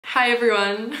Hi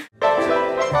everyone!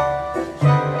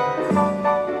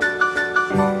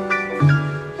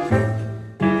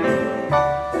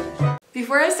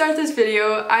 Before I start this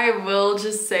video, I will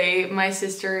just say my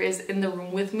sister is in the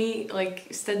room with me, like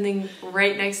standing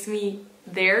right next to me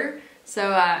there.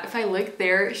 So if I look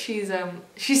there, she's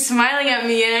smiling at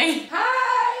me, eh?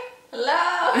 Hi!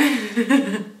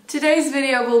 Hello! Today's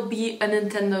video will be a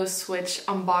Nintendo Switch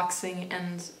unboxing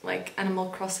and like Animal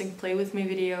Crossing play with me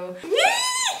video.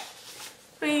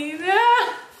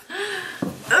 Oh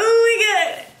my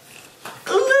god!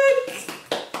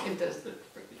 Look! It does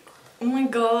look pretty cool. Oh my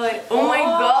god! Oh my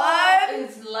god!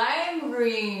 It's lime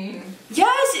green!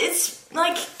 Yes, it's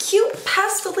like cute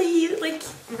pastely like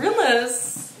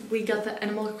realness. We got the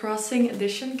Animal Crossing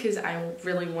edition because I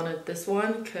really wanted this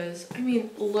one because, I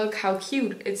mean, look how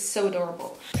cute. It's so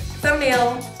adorable.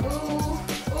 Thumbnail.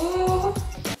 Ooh, ooh.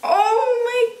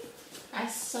 Oh I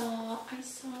saw. my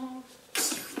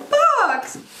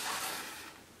box.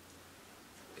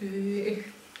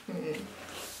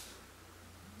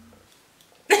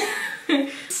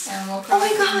 Animal Oh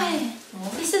my Crossing. god.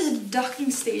 Oh. This is a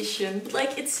docking station.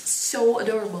 Like, it's so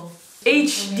adorable.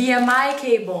 HDMI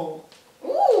cable.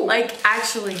 Ooh! Like,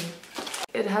 actually.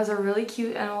 It has a really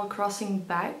cute Animal Crossing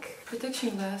back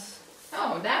protection glass.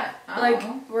 Oh, that. I Like,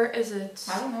 don't know. where is it?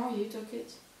 I don't know, you took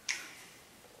it.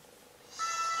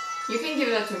 You can give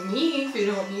that to me if you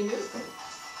don't need it.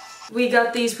 We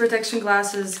got these protection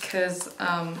glasses because,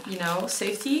 you know,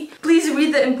 safety. Please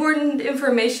read the important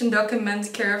information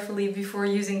document carefully before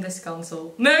using this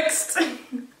console. Next!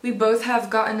 We both have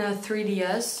gotten a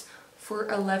 3DS for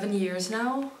 11 years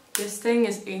now. This thing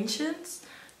is ancient,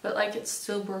 but like it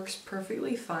still works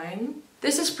perfectly fine.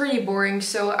 This is pretty boring,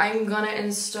 so I'm gonna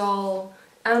install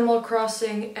Animal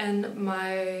Crossing and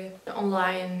my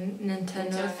online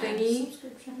Nintendo thingy.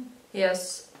 Subscription.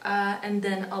 Yes, and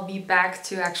then I'll be back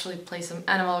to actually play some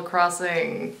Animal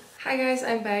Crossing. Hi guys,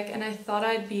 I'm back and I thought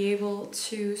I'd be able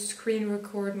to screen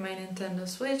record my Nintendo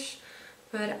Switch,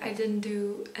 but I didn't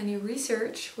do any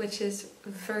research, which is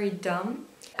very dumb.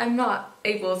 I'm not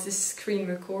able to screen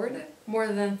record more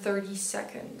than 30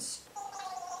 seconds.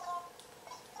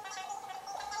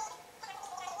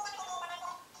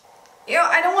 Yo,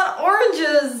 I don't want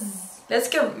oranges! Let's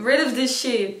get rid of this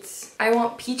shit. I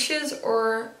want peaches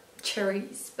or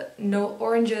cherries, but no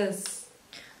oranges.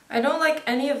 I don't like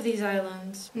any of these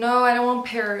islands. No, I don't want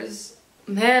pears.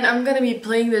 Man, I'm gonna be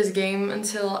playing this game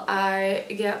until I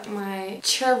get my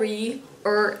cherry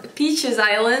or peaches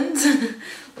island.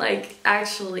 Like,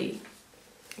 actually,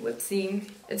 whoopsie.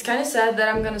 It's kind of sad that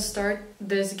I'm gonna start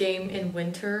this game in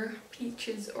winter.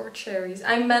 Peaches or cherries.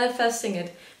 I'm manifesting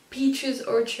it. Peaches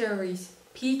or cherries.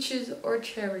 Peaches or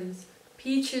cherries.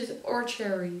 Peaches or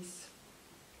cherries.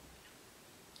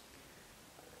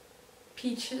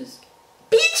 Peaches.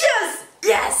 Peaches!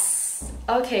 Yes!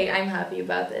 Okay, I'm happy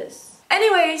about this.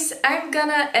 Anyways, I'm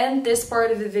gonna end this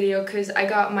part of the video because I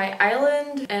got my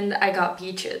island and I got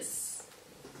peaches.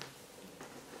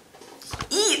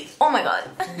 Eat! Oh my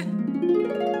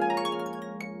god.